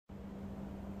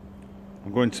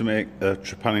I'm going to make a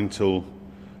trepanning tool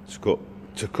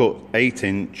to cut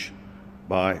 8"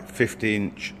 by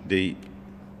 50" deep.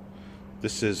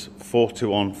 This is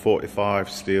 41/45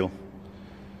 steel.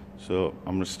 So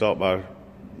I'm going to start by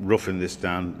roughing this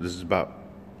down. This is about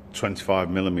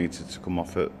 25mm to come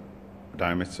off at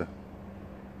diameter.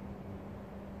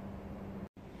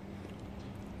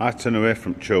 I turn away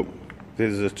from choke.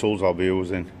 These are the tools I'll be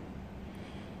using.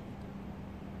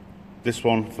 This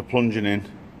one for plunging in,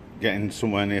 getting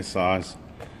somewhere near size,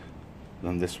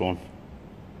 and this one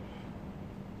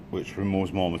which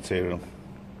removes more material.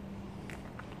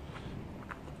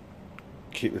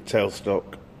 Keep the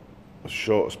tailstock as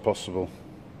short as possible.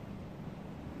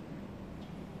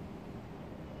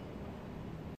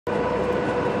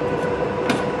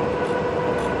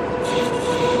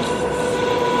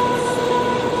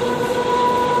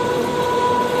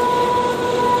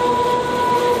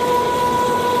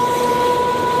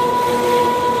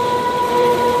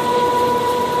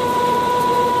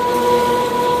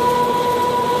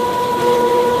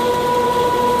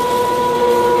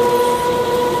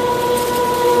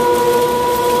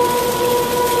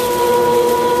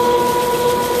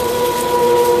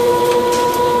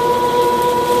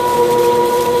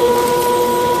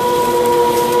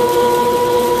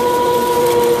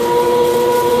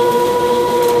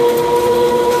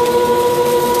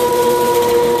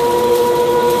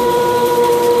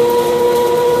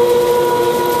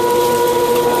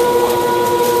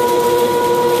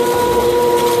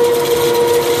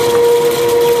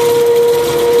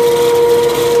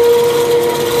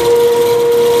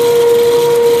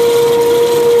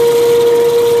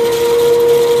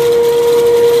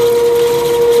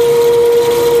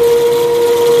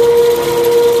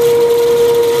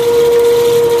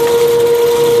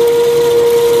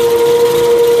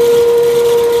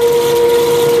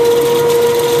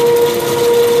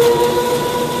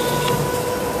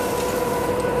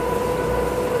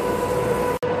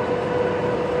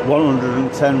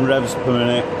 .110 revs per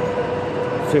minute,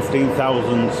 15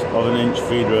 thousandths of an inch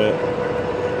feed rate.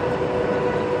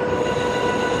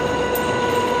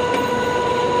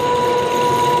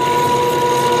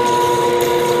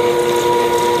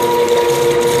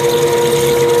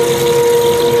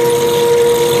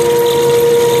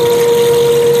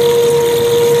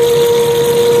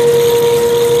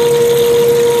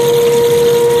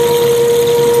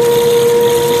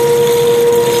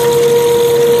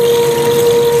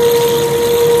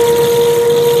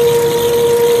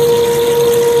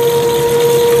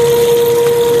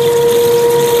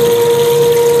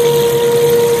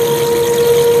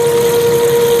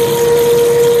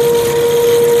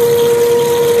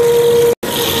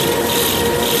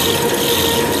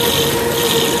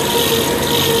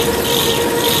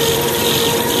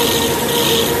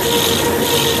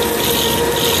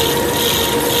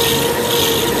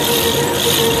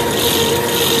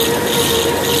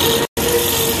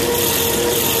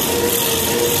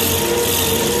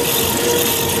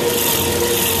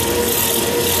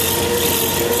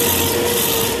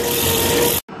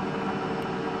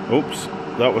 Oops,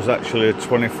 that was actually a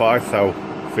 25 thou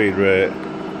feed rate.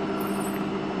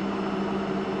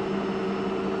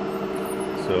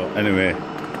 So anyway,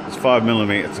 it's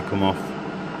 5mm to come off.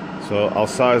 So I'll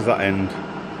size that end,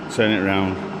 turn it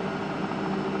around,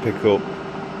 pick up,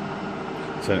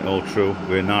 turn it all through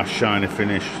with a nice shiny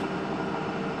finish.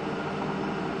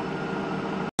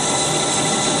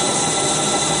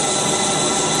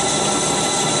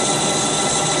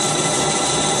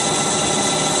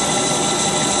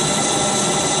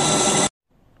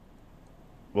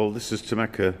 Well, this is to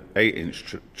make a 8"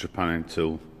 trepanning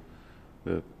tool.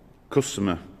 The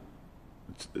customer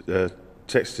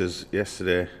texted us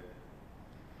yesterday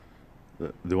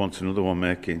that they want another one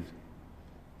making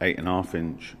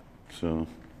 8.5". So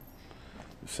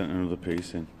they sent another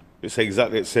piece in. It's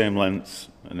exactly the same lengths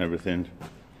and everything.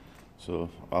 So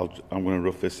I'm going to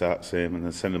rough this out same and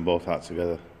then send them both out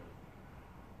together.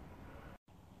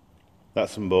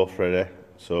 That's them both ready.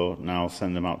 So now I'll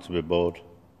send them out to be bored.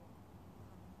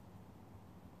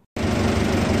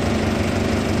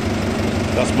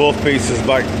 That's both pieces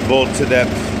back bored to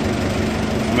depth.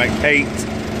 Make 8"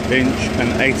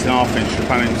 and 8.5"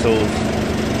 trepanning tools.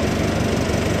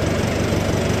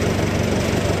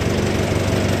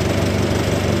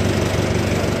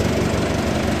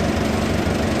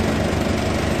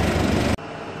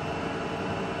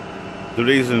 The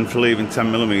reason for leaving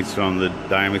 10mm on the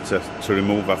diameter to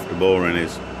remove after boring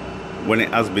is when it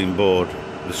has been bored,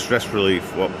 the stress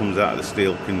relief what comes out of the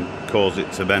steel can cause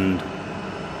it to bend.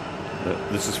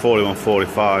 This is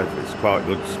 41/45, it's quite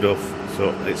good stuff,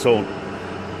 so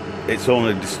it's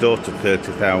only distorted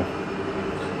 30 thou.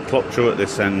 Clock through at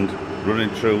this end, running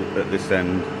through at this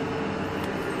end,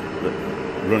 but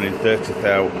running 30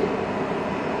 thou.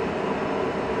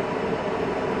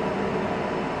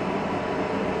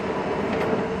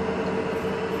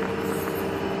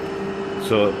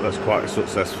 So that's quite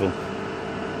successful.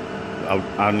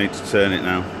 I need to turn it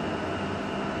now.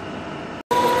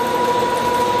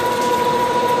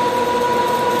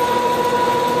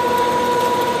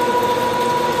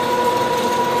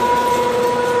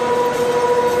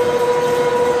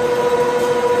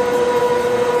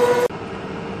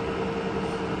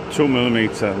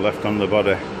 $2mm left on the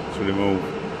body to remove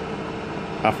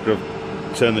after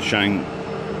I've turned the shank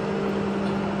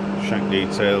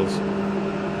details.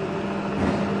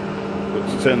 But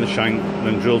to turn the shank and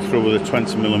then drill through with a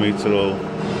 20mm hole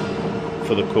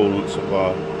for the coolant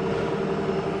supply.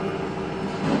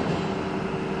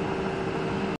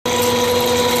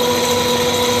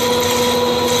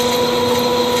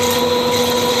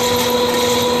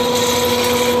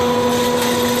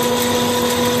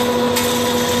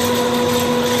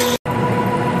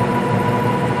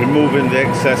 Removing the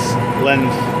excess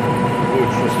length,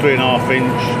 which was 3.5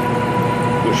 inch,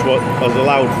 which was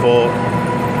allowed for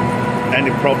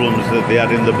any problems that they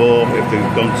had in the bore if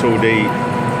they'd gone too deep.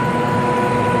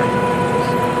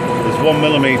 There's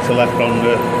 1mm left on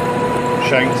the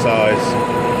shank size,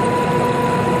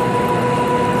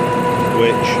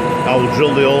 which I will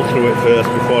drill the hole through it first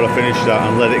before I finish that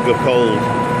and let it go cold.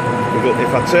 Because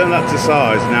if I turn that to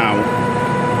size now,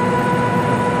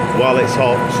 while it's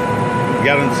hot,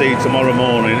 guaranteed tomorrow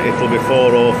morning it'll be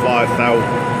 4 or 5 thou,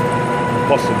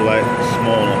 possibly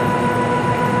smaller.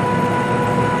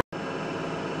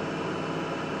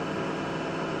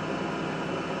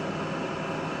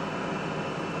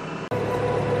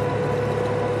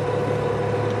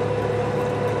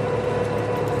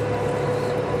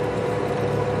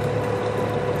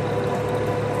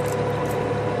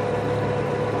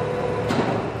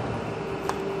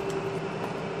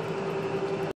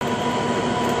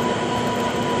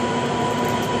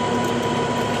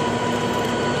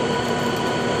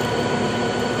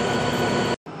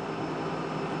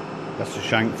 That's the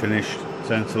shank finished,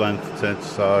 turn to length, turn to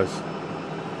size.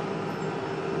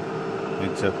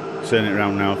 Need to turn it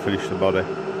around now and finish the body.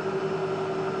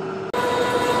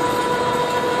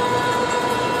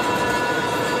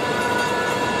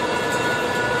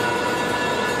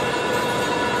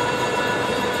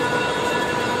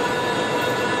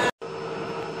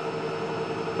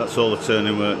 That's all the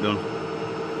turning work done.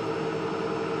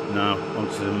 Now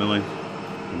onto the milling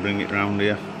and bring it round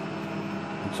here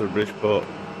onto the Bridgeport.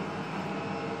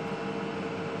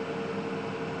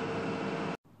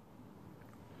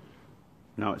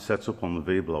 Now it's set up on the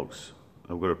V-blocks.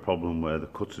 I've got a problem where the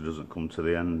cutter doesn't come to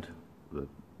the end. The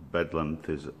bed length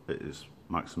is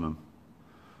maximum,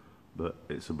 but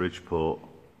it's a Bridgeport,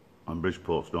 and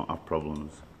Bridgeports don't have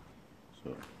problems.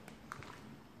 So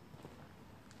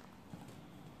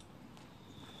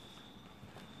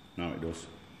now it does.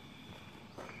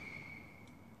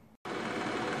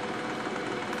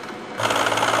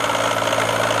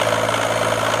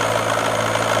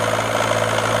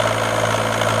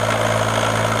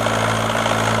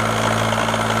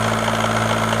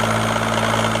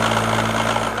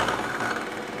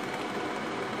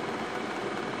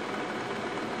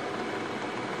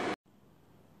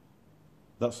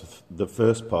 That's the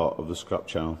first part of the scrap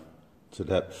channel to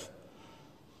depth,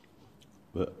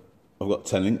 but I've got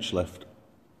 10 inch left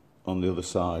on the other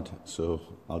side, so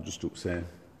I'll just upsame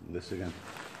this again,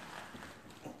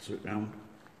 alter it round.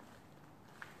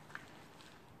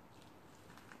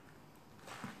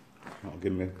 That'll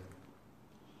give me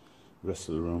the rest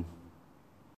of the room.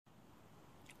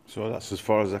 So that's as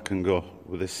far as I can go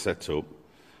with this setup.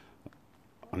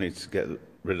 I need to get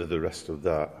rid of the rest of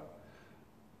that.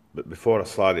 But before I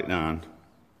slide it down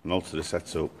and alter the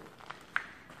setup,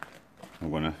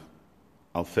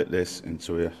 I'll fit this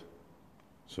into here.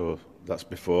 So that's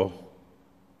before,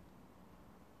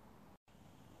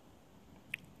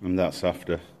 and that's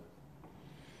after.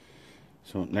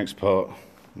 So next part,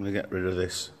 I'm going to get rid of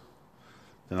this.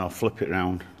 Then I'll flip it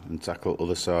round and tackle the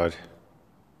other side.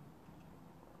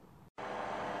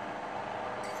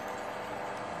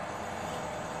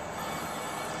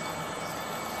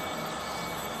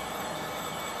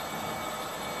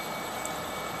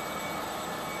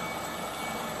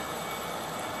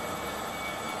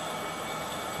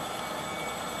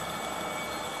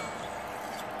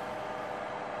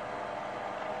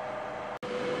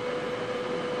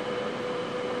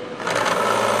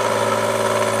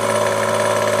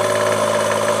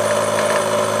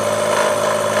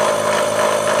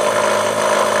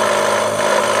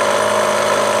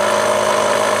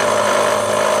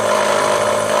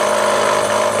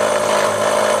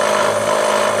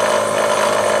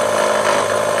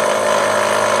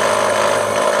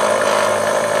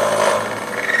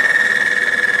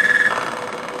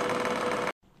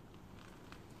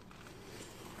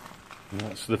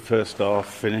 That's the first half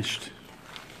finished.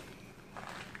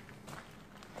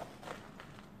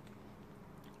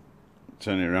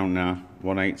 Turn it around now,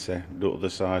 180, do other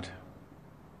side.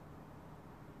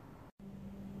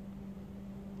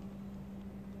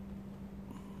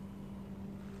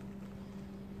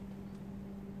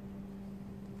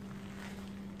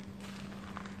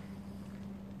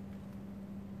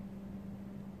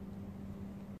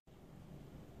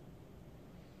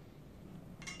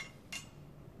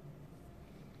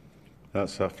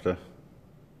 That's after.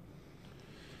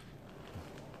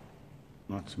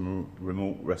 I have to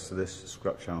remove the rest of this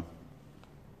scrap channel.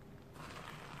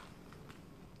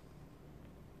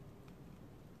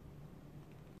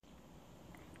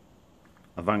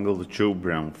 I've angled the tube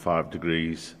round 5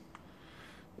 degrees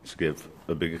to give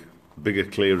a bigger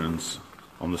clearance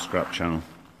on the scrap channel.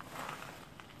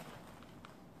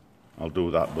 I'll do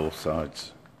that both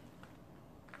sides.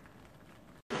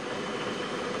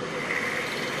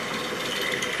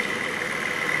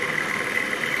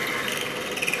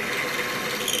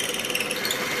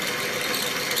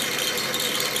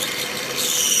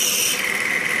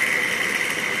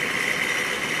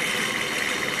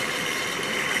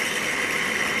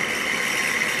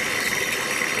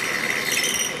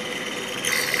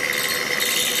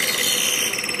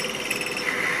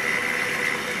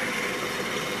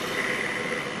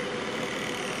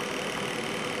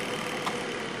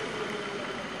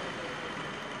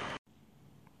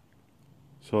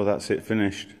 So that's it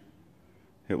finished.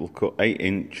 It will cut 8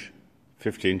 inch,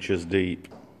 50 inches deep.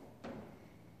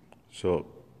 So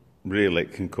really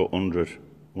it can cut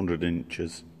 100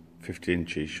 inches, 50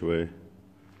 inch each way.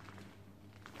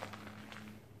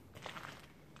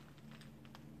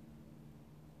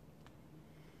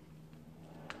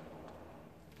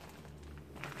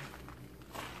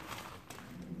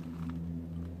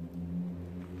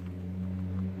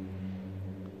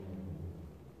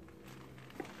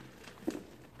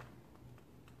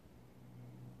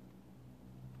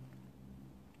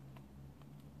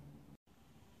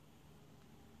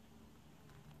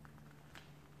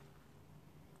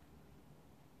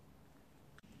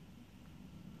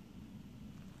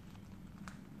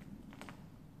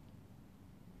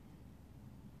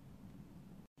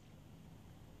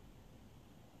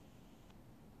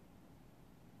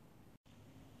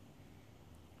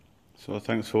 So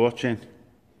thanks for watching.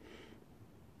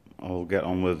 I'll get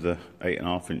on with the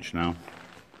 8.5 inch now.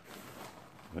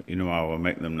 But you know how I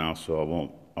make them now, so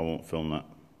I won't film that.